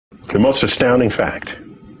most astounding fact.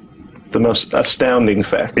 The most astounding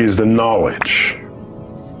fact Is the knowledge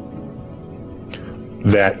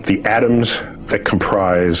that the atoms that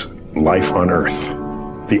comprise life on Earth,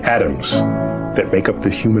 the atoms that make up the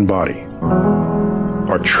human body,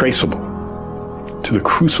 are traceable to the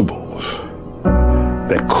crucibles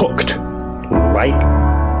that cooked light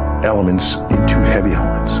elements into heavy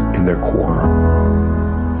elements in their core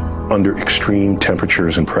under extreme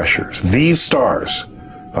temperatures and pressures. These stars,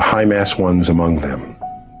 the high-mass ones among them,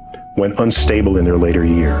 when unstable in their later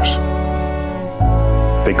years,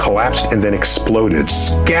 they collapsed and then exploded,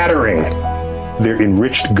 scattering their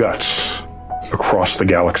enriched guts across the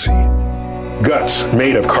galaxy. Guts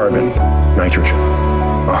made of carbon, nitrogen,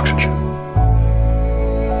 oxygen,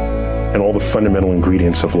 and all the fundamental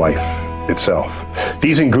ingredients of life itself.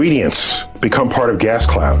 These ingredients become part of gas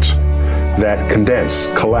clouds that condense,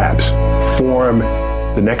 collapse, form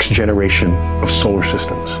the next generation of solar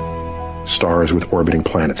systems, stars with orbiting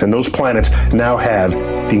planets. And those planets now have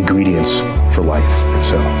the ingredients for life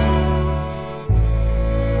itself.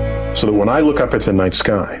 So that when I look up at the night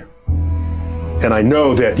sky, and I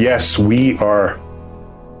know that, yes, we are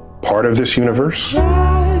part of this universe,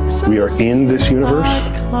 we are in this universe,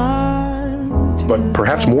 but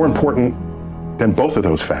perhaps more important than both of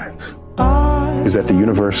those facts is that the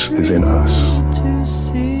universe is in us.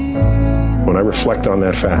 When I reflect on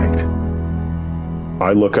that fact,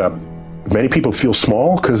 I look up. Many people feel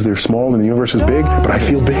small because they're small and the universe is big, but I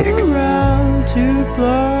feel big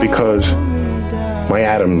because my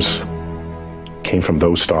atoms came from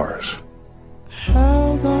those stars.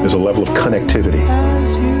 There's a level of connectivity.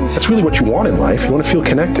 That's really what you want in life. You want to feel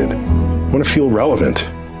connected. You want to feel relevant.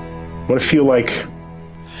 You want to feel like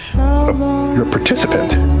you're a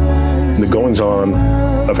participant in the goings-on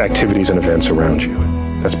of activities and events around you.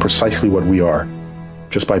 That's precisely what we are,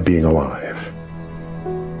 just by being alive.